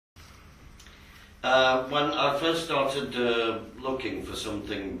When I first started looking for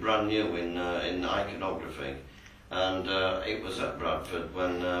something brand new in iconography, and it was at Bradford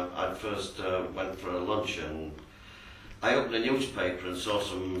when I first went for a luncheon. I opened a newspaper and saw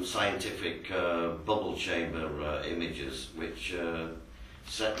some scientific bubble chamber images, which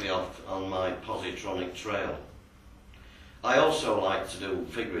set me off on my positronic trail. I also like to do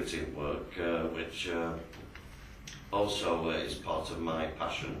figurative work, which also is part of my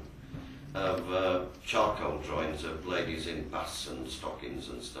passion, of charcoal drawings of ladies in baths and stockings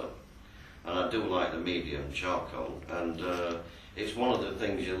and stuff. And I do like the medium charcoal, and it's one of the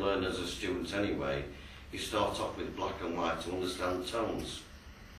things you learn as a student anyway. You start off with black and white to understand tones.